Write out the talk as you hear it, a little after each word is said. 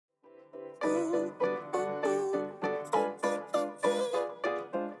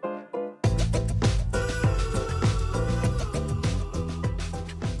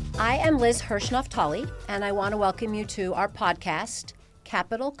I am Liz Hirsch-Naftali, and I want to welcome you to our podcast,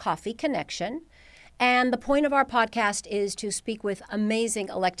 Capital Coffee Connection. And the point of our podcast is to speak with amazing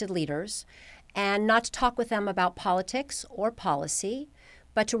elected leaders and not to talk with them about politics or policy,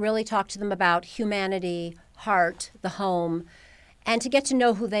 but to really talk to them about humanity, heart, the home, and to get to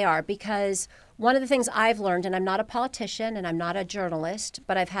know who they are. Because one of the things I've learned, and I'm not a politician and I'm not a journalist,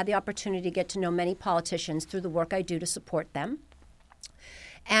 but I've had the opportunity to get to know many politicians through the work I do to support them.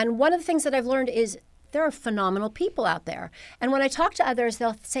 And one of the things that I've learned is there are phenomenal people out there. And when I talk to others,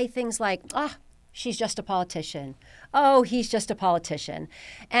 they'll say things like, she's just a politician. Oh, he's just a politician.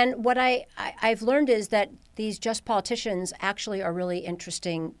 And what I've learned is that these just politicians actually are really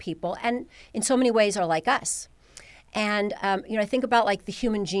interesting people and in so many ways are like us. And, I think about like the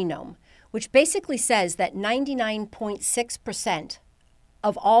human genome, which basically says that 99.6%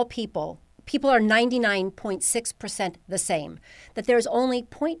 of all people are 99.6% the same, that there's only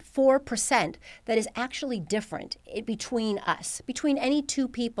 0.4% that is actually different between us, between any two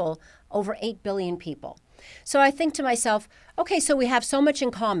people over 8 billion people. So I think to myself, okay, so we have so much in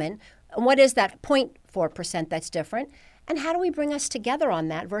common. What is that 0.4% that's different? And how do we bring us together on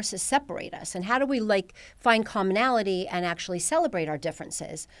that versus separate us? And how do we find commonality and actually celebrate our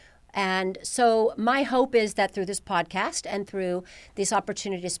differences? And so my hope is that through this podcast and through this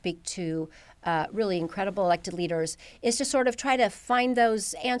opportunity to speak to really incredible elected leaders is to sort of try to find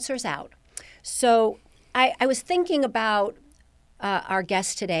those answers out. So I was thinking about our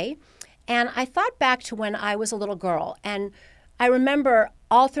guest today, and I thought back to when I was a little girl. And I remember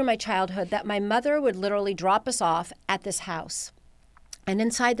all through my childhood that my mother would literally drop us off at this house. And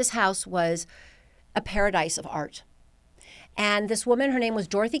inside this house was a paradise of art. And this woman, her name was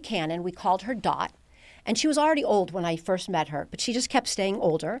Dorothy Cannon. We called her Dot. And she was already old when I first met her, but she just kept staying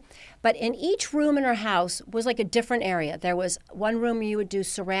older. But in each room in her house was like a different area. There was one room where you would do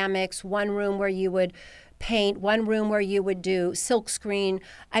ceramics, one room where you would paint, one room where you would do silk screen.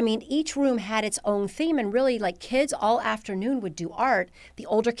 I mean, each room had its own theme, and really like kids all afternoon would do art. The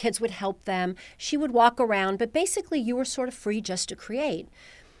older kids would help them. She would walk around, but basically you were sort of free just to create.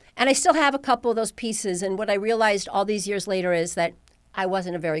 And I still have a couple of those pieces, and what I realized all these years later is that I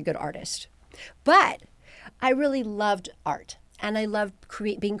wasn't a very good artist. But I really loved art, and I loved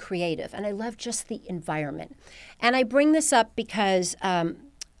being creative, and I loved just the environment. And I bring this up because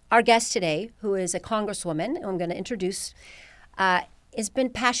our guest today, who is a congresswoman, who I'm going to introduce, has been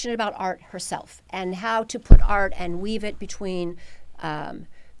passionate about art herself and how to put art and weave it between the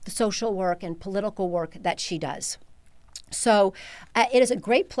social work and political work that she does. So it is a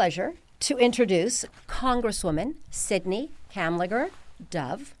great pleasure to introduce Congresswoman Sydney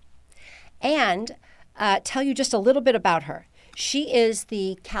Kamlager-Dove and tell you just a little bit about her. She is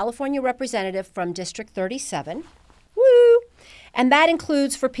the California representative from District 37. Woo! And that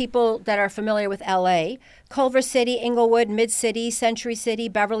includes, for people that are familiar with LA, Culver City, Inglewood, Mid-City, Century City,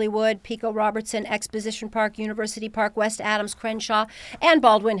 Beverlywood, Pico Robertson, Exposition Park, University Park, West Adams, Crenshaw, and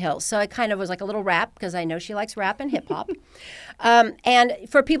Baldwin Hills. So it kind of was like a little rap because I know she likes rap and hip hop. And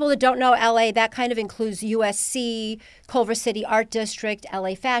for people that don't know LA, that kind of includes USC, Culver City Art District,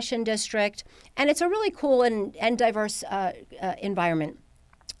 LA Fashion District. And it's a really cool and diverse environment.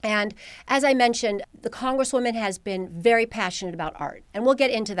 And as I mentioned, the Congresswoman has been very passionate about art, and we'll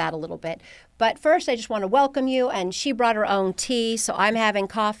get into that a little bit. But first, I just want to welcome you, and she brought her own tea, so I'm having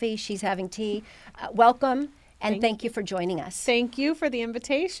coffee, she's having tea. Welcome, and thank you for joining us. Thank you for the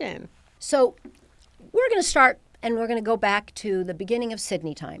invitation. So we're going to start, and we're going to go back to the beginning of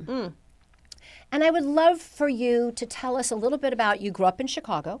Sydney time. And I would love for you to tell us a little bit about, you grew up in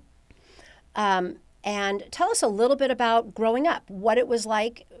Chicago, and tell us a little bit about growing up, what it was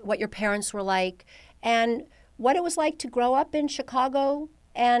like, what your parents were like, and what it was like to grow up in Chicago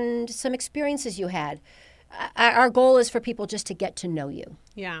and some experiences you had. Our goal is for people just to get to know you.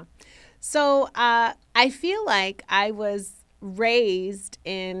 Yeah. So I feel like I was raised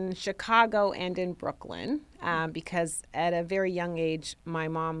in Chicago and in Brooklyn because at a very young age, my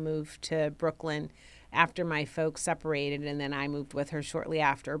mom moved to Brooklyn after my folks separated, and then I moved with her shortly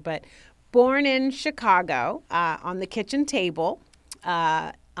after. But born in Chicago, on the kitchen table,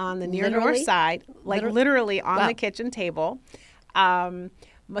 on the near north side, literally on the kitchen table.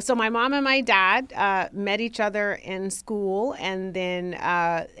 So my mom and my dad met each other in school, and then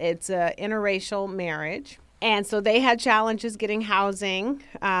it's an interracial marriage. And so they had challenges getting housing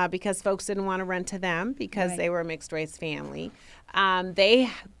because folks didn't want to rent to them because they were a mixed race family.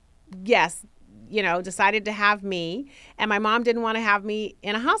 Decided to have me, and my mom didn't want to have me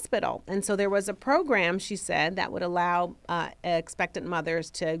in a hospital. And so there was a program, she said, that would allow expectant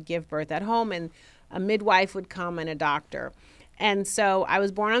mothers to give birth at home, and a midwife would come and a doctor. And so I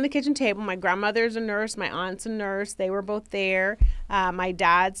was born on the kitchen table. My grandmother's a nurse. My aunt's a nurse. They were both there. My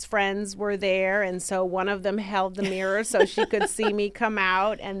dad's friends were there. And so one of them held the mirror so she could see me come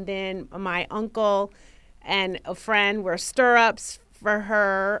out. And then my uncle and a friend were stirrups for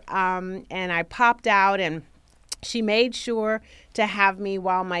her. And I popped out, and she made sure to have me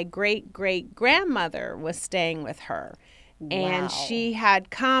while my great-great-grandmother was staying with her. Wow. And she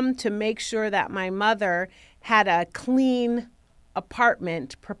had come to make sure that my mother had a clean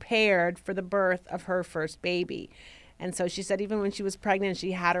apartment prepared for the birth of her first baby. And so she said even when she was pregnant,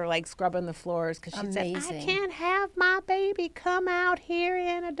 she had her like scrubbing the floors because she said, I can't have my baby come out here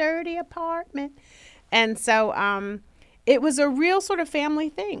in a dirty apartment. And so it was a real sort of family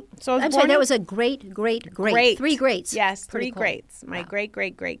thing. So I'm sorry, that was a great. 3 greats. Yes, Pretty 3 cool. greats. My Wow.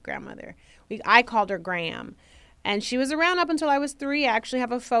 great-great-great-grandmother. I called her Gram. And she was around up until I was 3. I actually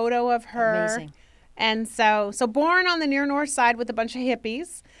have a photo of her. Amazing. And so born on the near north side with a bunch of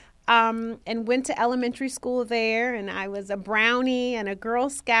hippies, and went to elementary school there. And I was a Brownie and a Girl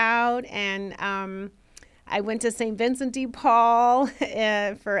Scout. And I went to St. Vincent de Paul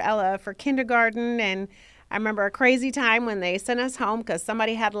for kindergarten. And I remember a crazy time when they sent us home because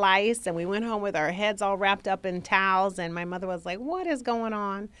somebody had lice. And we went home with our heads all wrapped up in towels. And my mother was like, what is going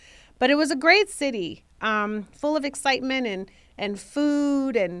on? But it was a great city, full of excitement and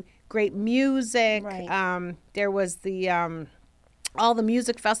food and great music. Right. There was all the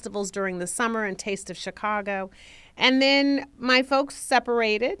music festivals during the summer and Taste of Chicago. And then my folks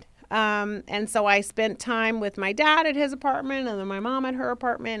separated. And so I spent time with my dad at his apartment and then my mom at her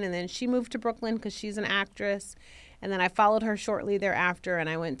apartment. And then she moved to Brooklyn because she's an actress. And then I followed her shortly thereafter. And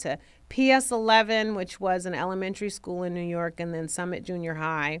I went to Ep.11, which was an elementary school in New York, and then Summit Junior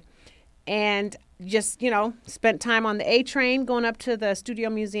High. And just, spent time on the A train going up to the Studio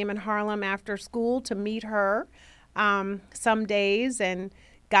Museum in Harlem after school to meet her some days, and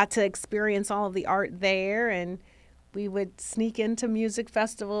got to experience all of the art there. And we would sneak into music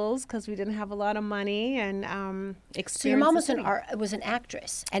festivals because we didn't have a lot of money, and experience. So your mom was an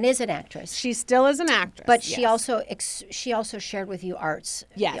actress and is an actress. She still is an actress. But yes. she also shared with you arts.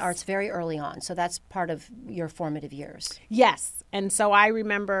 Yes. The arts very early on. So that's part of your formative years. Yes. And so I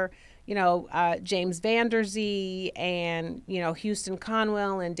remember, James Van Der Zee and, Houston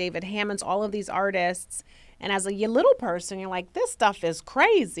Conwell and David Hammonds, all of these artists. And as a little person, you're like, this stuff is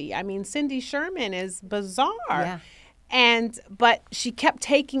crazy. I mean, Cindy Sherman is bizarre. Yeah. But she kept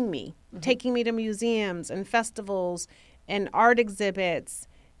taking me to museums and festivals and art exhibits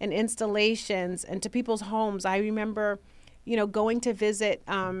and installations and to people's homes. I remember, going to visit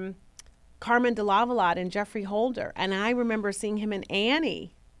Carmen de Lavalade and Jeffrey Holder. And I remember seeing him in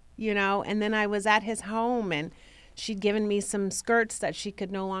Annie, and then I was at his home and she'd given me some skirts that she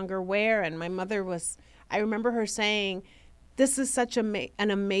could no longer wear. And my mother I remember her saying, this is such an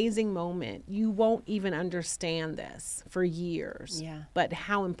amazing moment. You won't even understand this for years. Yeah. But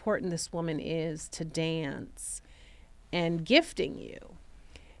how important this woman is to dance and gifting you.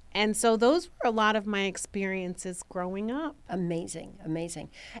 And so those were a lot of my experiences growing up. Amazing.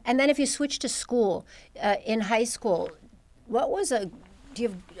 And then if you switch to school, in high school, do you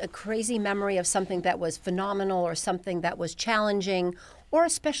have a crazy memory of something that was phenomenal or something that was challenging or a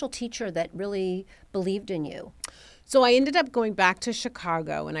special teacher that really believed in you? So I ended up going back to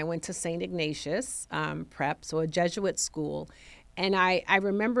Chicago, and I went to St. Ignatius Prep, so a Jesuit school. And I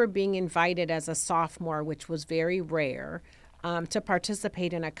remember being invited as a sophomore, which was very rare, to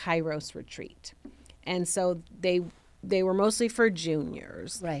participate in a Kairos retreat. And so they were mostly for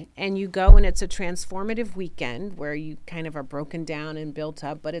juniors. Right. And you go, and it's a transformative weekend where you kind of are broken down and built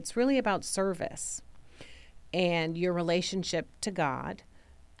up, but it's really about service and your relationship to God.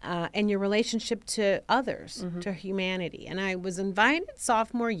 And your relationship to others, to humanity. And I was invited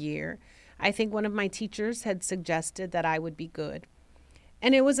sophomore year. I think one of my teachers had suggested that I would be good.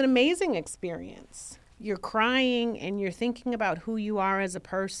 And it was an amazing experience. You're crying and you're thinking about who you are as a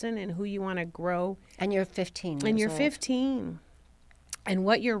person and who you want to grow. And you're 15 And years you're old. 15. And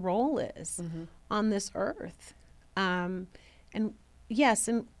what your role is on this earth. And yes,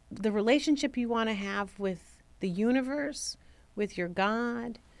 and the relationship you want to have with the universe, with your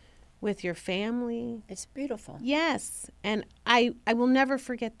God, with your family. It's beautiful. Yes. And I will never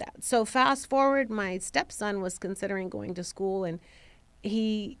forget that. So fast forward, my stepson was considering going to school, and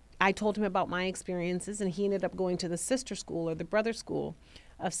I told him about my experiences, and he ended up going to the sister school or the brother school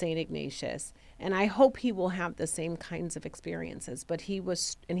of St. Ignatius. And I hope he will have the same kinds of experiences. But he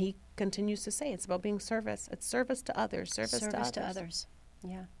continues to say it's about being service. It's service to others, service to others.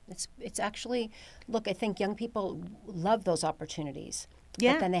 Yeah. It's actually, look, I think young people love those opportunities.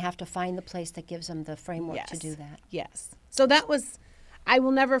 Yeah. But then they have to find the place that gives them the framework to do that. Yes. So that was, I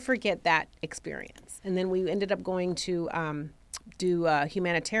will never forget that experience. And then we ended up going to do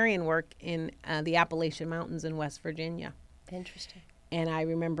humanitarian work in the Appalachian Mountains in West Virginia. Interesting. And I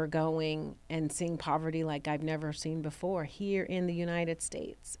remember going and seeing poverty like I've never seen before here in the United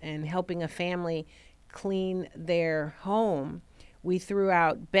States, and helping a family clean their home. We threw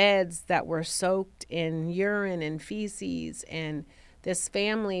out beds that were soaked in urine and feces, and this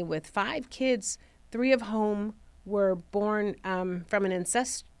family with 5 kids, 3 of whom were born from an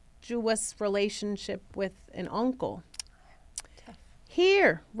incestuous relationship with an uncle. Tough.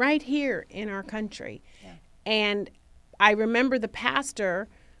 Here, right here in our country. Yeah. And I remember the pastor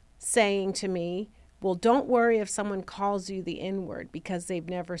saying to me, well, don't worry if someone calls you the N-word, because they've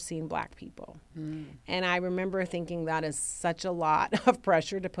never seen black people. And I remember thinking that is such a lot of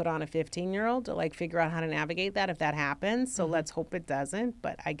pressure to put on a 15-year-old to like figure out how to navigate that if that happens. So let's hope it doesn't.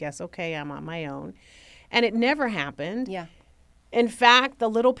 But I guess, okay, I'm on my own. And it never happened. Yeah. In fact, the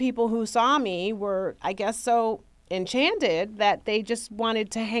little people who saw me were, I guess, so enchanted that they just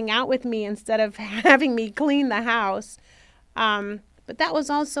wanted to hang out with me instead of having me clean the house. But that was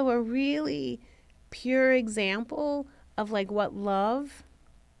also a really pure example of like what love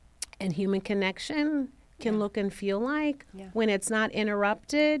and human connection can look and feel like when it's not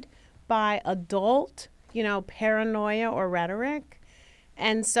interrupted by adult, paranoia or rhetoric.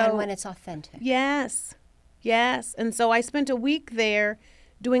 And so, and when it's authentic. Yes. And so I spent a week there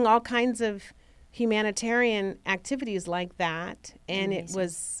doing all kinds of humanitarian activities like that, and Amazing. It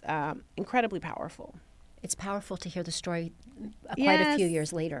was incredibly powerful. It's powerful to hear the story quite a few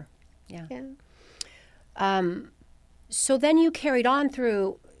years later. Yeah. So then you carried on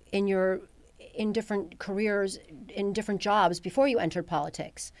through in different careers, in different jobs before you entered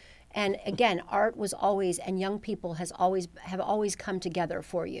politics. And again, art was always, and young people have always come together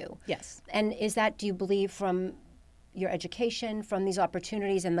for you. Yes. And is that, do you believe, from your education, from these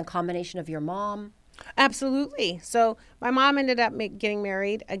opportunities, and the combination of your mom? Absolutely. So my mom ended up getting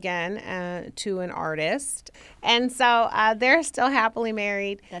married again to an artist. And so they're still happily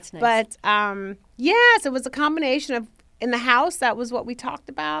married. That's nice. But yes, it was a combination of, in the house, that was what we talked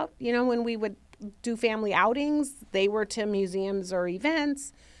about. When we would do family outings, they were to museums or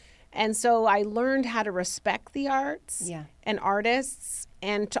events. And so I learned how to respect the arts and artists,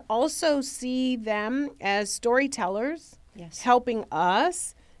 and to also see them as storytellers, helping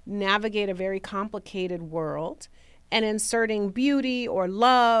us navigate a very complicated world and inserting beauty or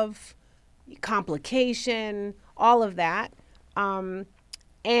love, complication, all of that.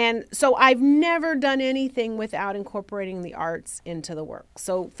 And so I've never done anything without incorporating the arts into the work.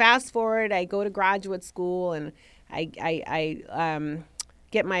 So fast forward, I go to graduate school and I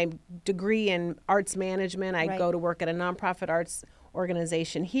get my degree in arts management. I go to work at a nonprofit arts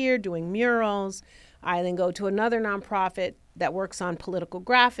organization here doing murals. I then go to another nonprofit that works on political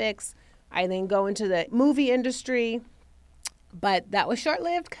graphics. I then go into the movie industry, but that was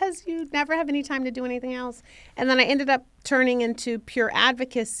short-lived because you never have any time to do anything else. And then I ended up turning into pure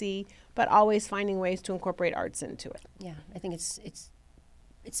advocacy, but always finding ways to incorporate arts into it. Yeah, I think it's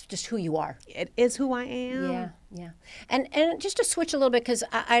just who you are. It is who I am. Yeah. And just to switch a little bit, because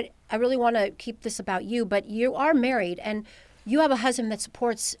I really want to keep this about you, but you are married and you have a husband that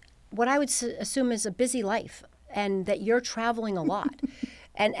supports what I would assume is a busy life, and that you're traveling a lot.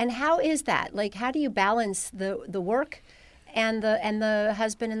 and how is that? Like, how do you balance the work and the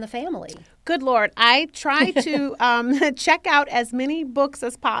husband and the family? Good Lord. I try to check out as many books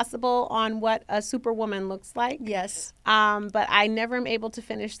as possible on what a superwoman looks like. Yes. But I never am able to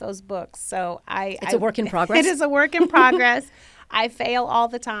finish those books. So It's a work in progress? It is a work in progress. I fail all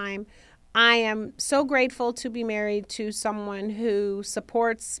the time. I am so grateful to be married to someone who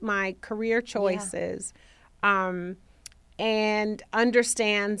supports my career choices and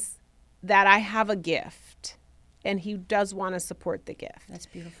understands that I have a gift. And he does want to support the gift. That's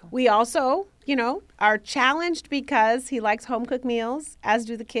beautiful. We also, are challenged because he likes home-cooked meals, as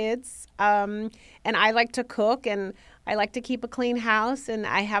do the kids. And I like to cook, and I like to keep a clean house. And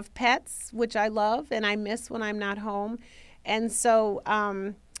I have pets, which I love, and I miss when I'm not home. And so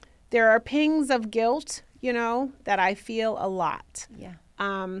there are pings of guilt, that I feel a lot. Yeah.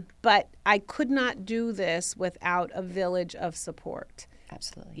 But I could not do this without a village of support.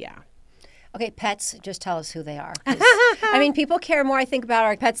 Absolutely. Yeah. Okay, pets, just tell us who they are. I mean, people care more, I think, about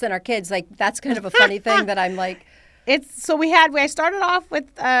our pets than our kids. Like, that's kind of a funny thing that I'm like. I started off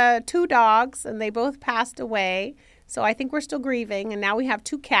with 2 dogs, and they both passed away. So I think we're still grieving. And now we have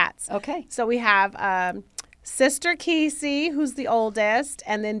 2 cats. Okay. So we have sister Kesey, who's the oldest,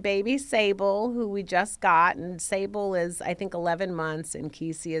 and then baby Sable, who we just got. And Sable is, I think, 11 months, and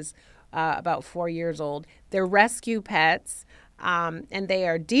Kesey is about 4 years old. They're rescue pets, and they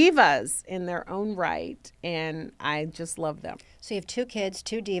are divas in their own right, and I just love them. So you have 2 kids,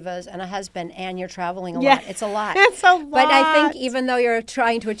 2 divas, and a husband, and you're traveling a lot. It's a lot. It's a lot. But I think even though you're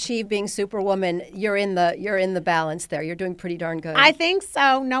trying to achieve being superwoman, you're in the balance there. You're doing pretty darn good. I think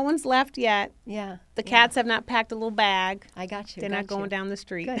so. No one's left yet. Yeah. The cats have not packed a little bag. I got you. They're not going down the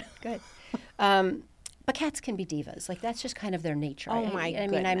street. Good. But cats can be divas. Like, that's just kind of their nature. Oh, my I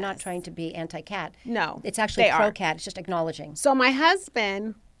mean, I'm not trying to be anti-cat. No. It's actually pro-cat. It's just acknowledging. So my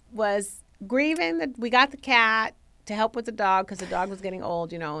husband was grieving that we got the cat to help with the dog because the dog was getting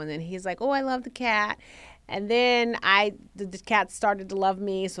old, and then he's like, oh, I love the cat. And then the cat started to love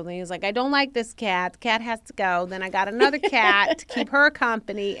me. So then he was like, I don't like this cat. The cat has to go. Then I got another cat to keep her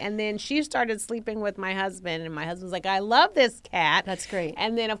company. And then she started sleeping with my husband. And my husband's like, I love this cat. That's great.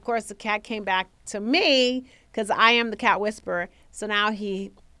 And then, of course, the cat came back to me because I am the cat whisperer. So now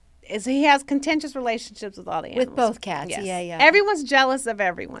he has contentious relationships with all the animals. With both cats. Yes. Yeah. Everyone's jealous of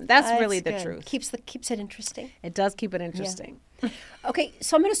everyone. That's really the good. truth. Keeps it interesting. It does keep it interesting. Yeah. Okay,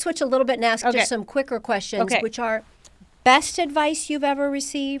 so I'm going to switch a little bit and ask just some quicker questions, which are best advice you've ever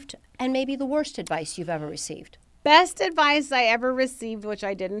received and maybe the worst advice you've ever received. Best advice I ever received, which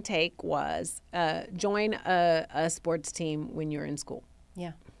I didn't take, was join a sports team when you're in school.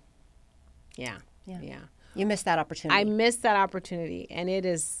 Yeah. You missed that opportunity. I missed that opportunity, and it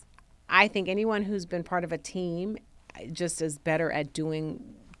is, I think anyone who's been part of a team just is better at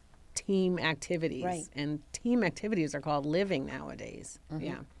doing team activities. Right. And team activities are called living nowadays. Mm-hmm.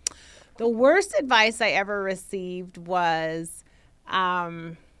 Yeah. The worst advice I ever received was,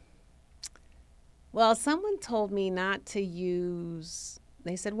 someone told me not to use,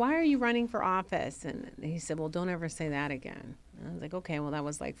 they said, why are you running for office? And he said, well, don't ever say that again. And I was like, okay, well, that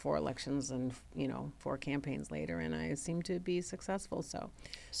was like 4 elections and, 4 campaigns later, and I seemed to be successful. So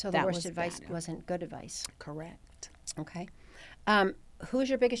the worst advice wasn't good advice. Correct. Okay. Who's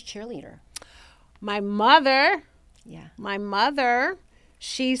your biggest cheerleader? My mother. Yeah. My mother.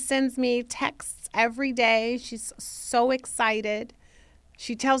 She sends me texts every day. She's so excited.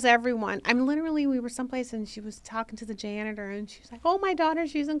 She tells everyone. We were someplace and she was talking to the janitor and she's like, oh, my daughter,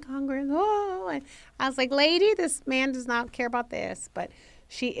 she's in Congress. Oh, and I was like, lady, this man does not care about this. But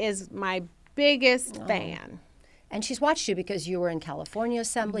she is my biggest fan. And she's watched you because you were in California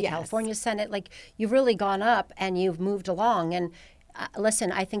Assembly, Yes. California Senate. Like, you've really gone up and you've moved along. And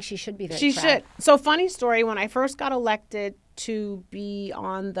listen, I think she should be very proud. She should. So funny story, when I first got elected to be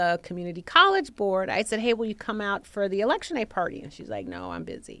on the community college board, I said, hey, will you come out for the election day party? And she's like, no, I'm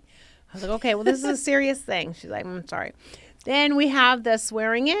busy. I was like, okay, well, this is a serious thing. She's like, I'm sorry. Then we have the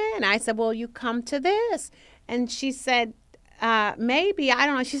swearing in. I said, well, you come to this. And she said, maybe, I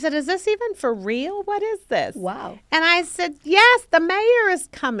don't know. She said, is this even for real? What is this? Wow. And I said, yes, the mayor is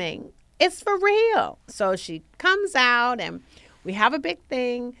coming. It's for real. So she comes out and we have a big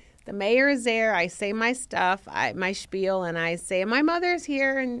thing. The mayor is there. I say my stuff, my spiel, and I say, my mother's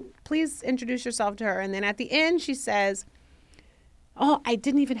here, and please introduce yourself to her. And then at the end, she says, oh, I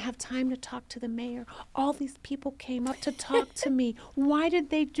didn't even have time to talk to the mayor. All these people came up to talk to me. Why did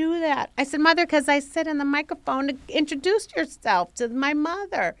they do that? I said, Mother, because I said in the microphone to introduce yourself to my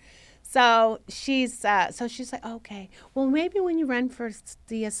mother. So she's like, okay, well, maybe when you run for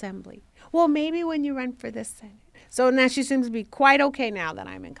the assembly. Well, maybe when you run for the Senate. So now she seems to be quite okay now that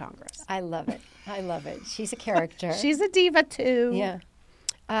I'm in Congress. I love it. She's a character. She's a diva, too. Yeah.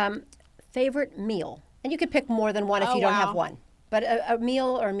 Favorite meal? And you could pick more than one if you don't have one. But a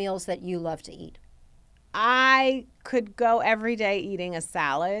meal or meals that you love to eat. I could go every day eating a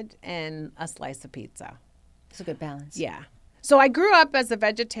salad and a slice of pizza. It's a good balance. Yeah. So I grew up as a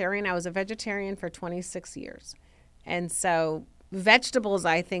vegetarian. I was a vegetarian for 26 years. And so vegetables,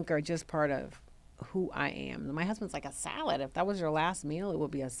 I think, are just part of who I am. My husband's like, a salad? If that was your last meal, it would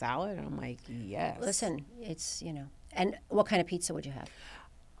be a salad? And I'm like, yes. Listen, it's, And what kind of pizza would you have?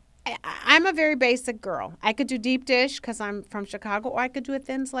 I'm a very basic girl. I could do deep dish because I'm from Chicago, or I could do a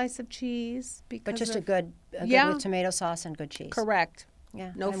thin slice of cheese. But just a good with tomato sauce and good cheese. Correct.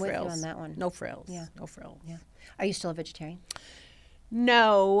 Yeah, no I'm frills. with you on that one. No frills. Yeah. No frills. Yeah. Are you still a vegetarian?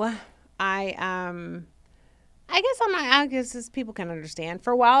 No. I guess as people can understand.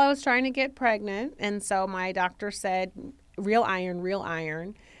 For a while I was trying to get pregnant, and so my doctor said, real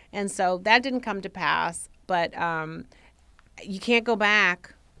iron. And so that didn't come to pass, but you can't go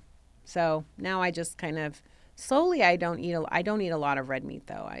back. So now I just kind of slowly, I don't eat a lot of red meat,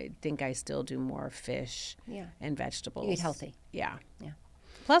 though. I think I still do more fish and vegetables. You eat healthy. Yeah.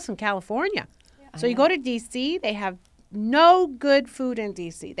 Plus in California. So you go to D.C., they have no good food in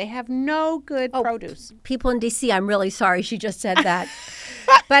D.C. They have no good produce. People in D.C., I'm really sorry she just said that.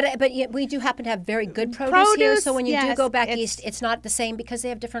 But we do happen to have very good produce here. So when you do go back east, it's not the same because they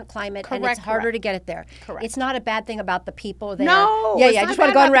have different climate and it's harder to get it there. Correct. It's not a bad thing about the people there. No. I just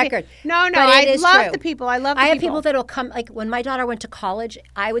want to go on record. No, I love the people. I have people that will come, like when my daughter went to college,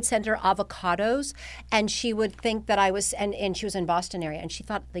 I would send her avocados and she would think that I was, and she was in Boston area, and she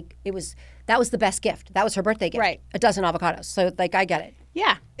thought like that was the best gift. That was her birthday gift. Right. A dozen avocados. So like I get it.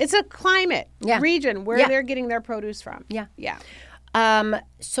 Yeah. It's a climate region where they're getting their produce from. Yeah. Yeah.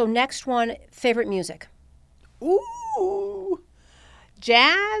 So next one, favorite music. Ooh.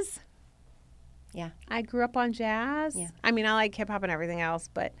 Jazz. Yeah. I grew up on jazz. Yeah. I mean, I like hip hop and everything else,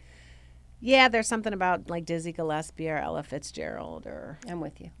 but yeah, there's something about like Dizzy Gillespie or Ella Fitzgerald or. I'm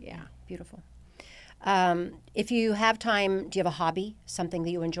with you. Yeah. Beautiful. If you have time, do you have a hobby, something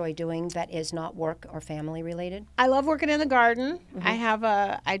that you enjoy doing that is not work or family related? I love working in the garden.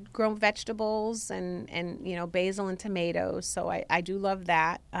 I grow vegetables and basil and tomatoes. So I do love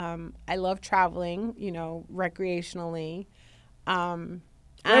that. I love traveling, recreationally.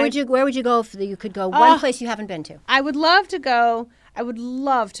 Where would you go if you could go one place you haven't been to? I would love to go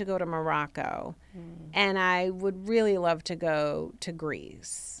to Morocco, and I would really love to go to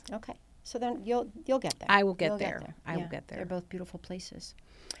Greece. Okay. So then you'll get there. I will get there. I will get there. They're both beautiful places.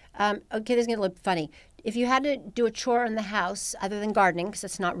 Okay, this is going to look funny. If you had to do a chore in the house, other than gardening, because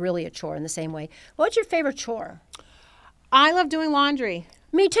it's not really a chore in the same way, what's your favorite chore? I love doing laundry.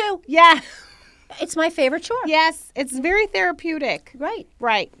 Me too. Yeah. It's my favorite chore. Yes, it's very therapeutic.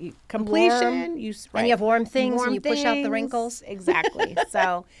 Right. Completion. And you have warm things and you push out the wrinkles. Exactly.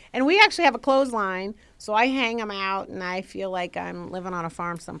 So, and we actually have a clothesline, so I hang them out and I feel like I'm living on a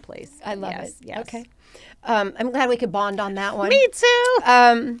farm someplace. I love it. Yes. Okay. I'm glad we could bond on that one. Me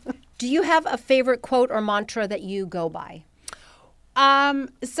too. Do you have a favorite quote or mantra that you go by?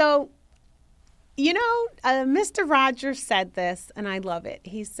 So, Mr. Rogers said this, and I love it.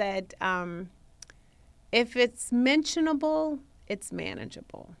 He said, if it's mentionable, it's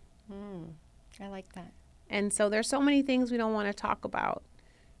manageable. I like that. And so there's so many things we don't want to talk about.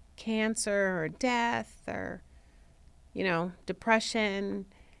 Cancer or death or, depression.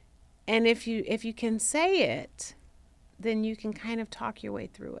 And if you can say it, then you can kind of talk your way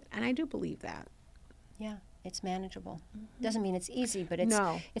through it. And I do believe that. Yeah, it's manageable. Doesn't mean it's easy, but it's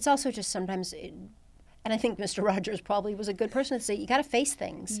No. It's also just sometimes and I think Mr. Rogers probably was a good person to say, you got to face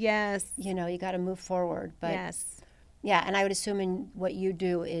things. Yes. You got to move forward. But yes. Yeah, and I would assume in what you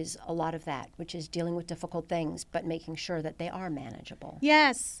do is a lot of that, which is dealing with difficult things, but making sure that they are manageable.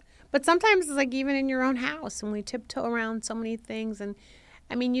 Yes. But sometimes it's like even in your own house, and we tiptoe around so many things. And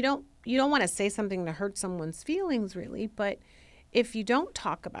I mean, you don't want to say something to hurt someone's feelings, really. But if you don't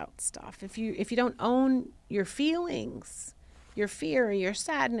talk about stuff, if you don't own your feelings, your fear, your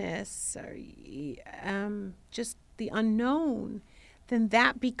sadness, or just the unknown, then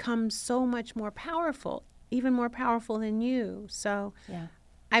that becomes so much more powerful, even more powerful than you. So yeah.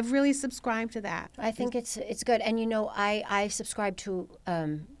 I've really subscribed to that. I think it's good. And, I subscribe to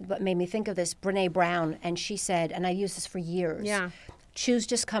what made me think of this, Brene Brown, and she said, and I used this for years, choose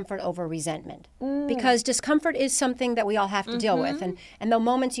discomfort over resentment. Because discomfort is something that we all have to deal with. And the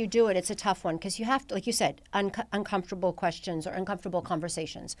moments you do it, it's a tough one because you have to, like you said, uncomfortable questions or uncomfortable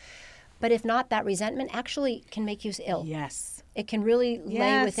conversations. But if not, that resentment actually can make you ill. Yes. It can really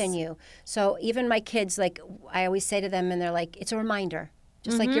lay within you. So even my kids, like I always say to them, and they're like, it's a reminder.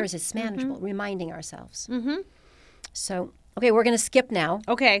 Just like yours, it's manageable, reminding ourselves. So, okay, we're going to skip now.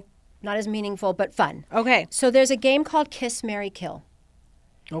 Okay. Not as meaningful, but fun. Okay. So there's a game called Kiss, Marry, Kill.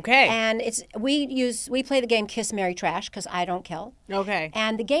 Okay. And we play the game Kiss, Marry, Trash because I don't kill. Okay.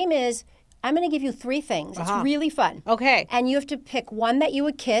 And the game is, I'm going to give you 3 things. It's really fun. Okay. And you have to pick one that you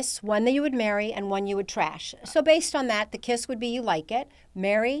would kiss, one that you would marry, and one you would trash. So based on that, the kiss would be you like it.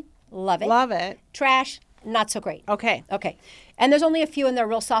 Marry, love it. Love it. Trash, not so great. Okay. Okay. And there's only a few, and they're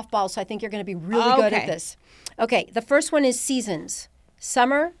real softballs, so I think you're going to be really good at this. Okay. The first one is seasons.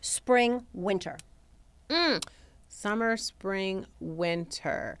 Summer, spring, winter. Summer, spring,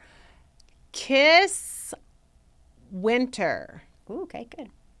 winter. Kiss, winter. Ooh, okay, good.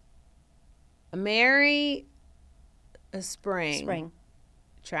 Marry, spring. Spring.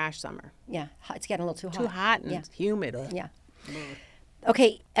 Trash, summer. Yeah, it's getting a little too hot. Too hot and humid. Yeah.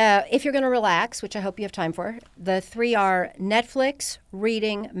 Okay, if you're going to relax, which I hope you have time for, the 3 are Netflix,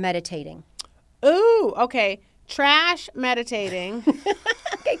 reading, meditating. Ooh, okay. Trash, meditating.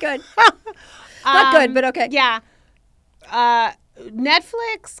 Okay, good. Not good, but okay. Yeah.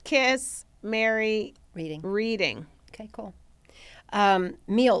 Netflix, kiss, marry, Reading. reading. Okay, cool.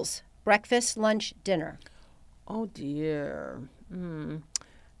 Meals, breakfast, lunch, dinner. Oh, dear.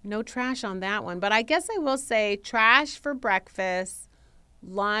 No trash on that one. But I guess I will say trash for breakfast,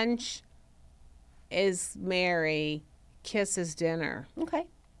 lunch is Mary, kiss is dinner. Okay.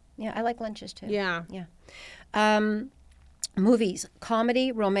 Yeah, I like lunches too. Yeah. Yeah. Movies,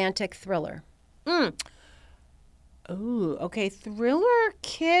 comedy, romantic, thriller. Ooh, okay. Thriller,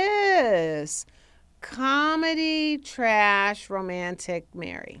 kiss. Comedy, trash, romantic,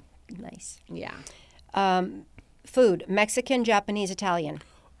 Mary. Nice. Yeah. Food, Mexican, Japanese, Italian.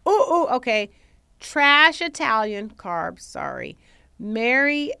 Oh, okay. Trash, Italian, carbs, sorry.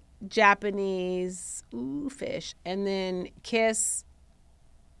 Mary, Japanese, fish. And then kiss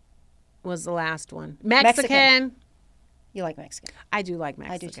was the last one. Mexican. You like Mexican. I do like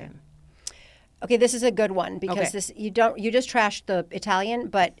Mexican. I do too. Okay, this is a good one because you just trashed the Italian,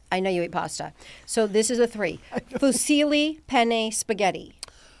 but I know you eat pasta. So this is a 3. Fusilli, penne, spaghetti.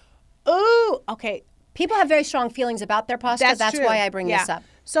 Ooh, okay. People have very strong feelings about their pasta. That's true. why I bring this up.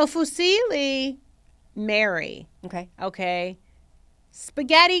 So fusilli, Mary. Okay. Okay.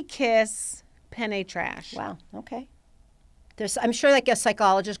 Spaghetti, kiss, penne, trash. Wow. Okay. I'm sure like a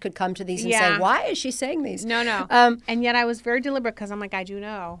psychologist could come to these and say, why is she saying these? No. And yet I was very deliberate because I'm like, I do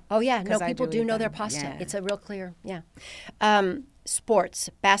know. Oh, yeah. No, people do know their pasta. Yeah. It's a real clear, sports,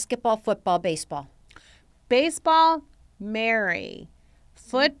 basketball, football, baseball. Baseball, Mary.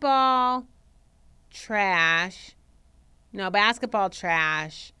 Football, trash. No, basketball,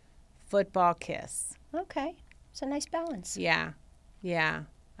 trash. Football, kiss. Okay. It's a nice balance. Yeah.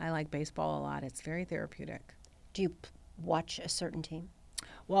 I like baseball a lot. It's very therapeutic. Do you watch a certain team?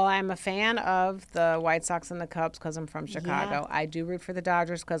 Well, I'm a fan of the White Sox and the Cubs because I'm from Chicago. Yeah. I do root for the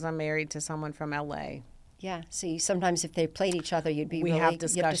Dodgers because I'm married to someone from L.A. Yeah. See, sometimes if they played each other, We have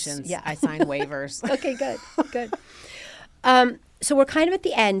discussions. Yeah. I sign waivers. Okay, good. So we're kind of at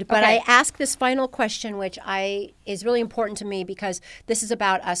the end, but I ask this final question, which is really important to me because this is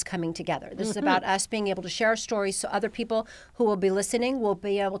about us coming together. This is about us being able to share our stories so other people who will be listening will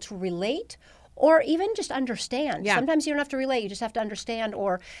be able to relate or even just understand. Yeah. Sometimes you don't have to relate. You just have to understand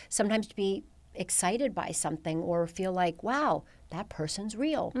or sometimes to be excited by something or feel like, wow, that person's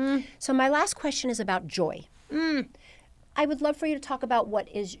real. So my last question is about joy. I would love for you to talk about what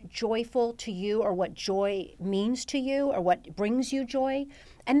is joyful to you or what joy means to you or what brings you joy.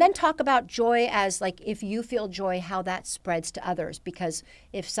 And then talk about joy as like if you feel joy, how that spreads to others. Because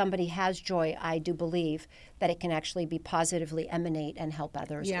if somebody has joy, I do believe that it can actually be positively emanate and help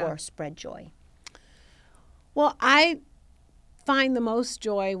others or spread joy. Well, I find the most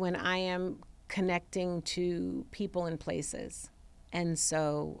joy when I am connecting to people and places. And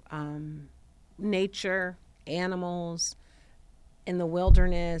so nature, animals, in the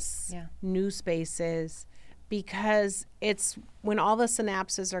wilderness, new spaces, because it's when all the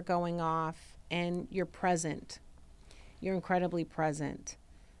synapses are going off and you're present. You're incredibly present.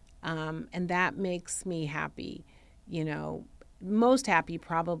 And that makes me happy, most happy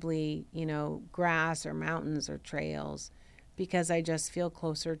probably, grass or mountains or trails, because I just feel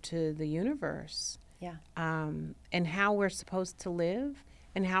closer to the universe. Yeah. And how we're supposed to live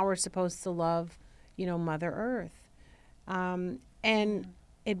and how we're supposed to love, Mother Earth. And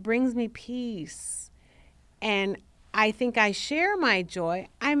it brings me peace. And I think I share my joy.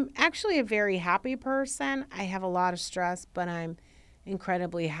 I'm actually a very happy person. I have a lot of stress, but I'm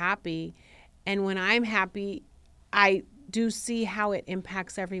incredibly happy. And when I'm happy, I do see how it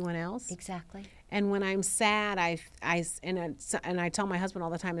impacts everyone else. Exactly. And when I'm sad, I tell my husband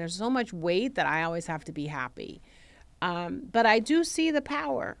all the time, there's so much weight that I always have to be happy. But I do see the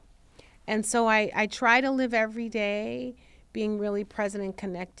power. And so I try to live every day being really present and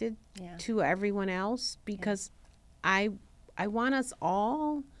connected to everyone else because I want us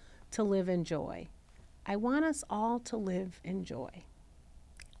all to live in joy. I want us all to live in joy.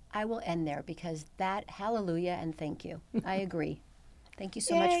 I will end there because that, hallelujah and thank you. I agree. Thank you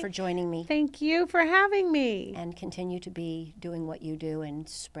so much for joining me. Thank you for having me. And continue to be doing what you do and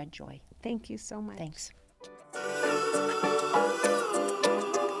spread joy. Thank you so much. Thanks.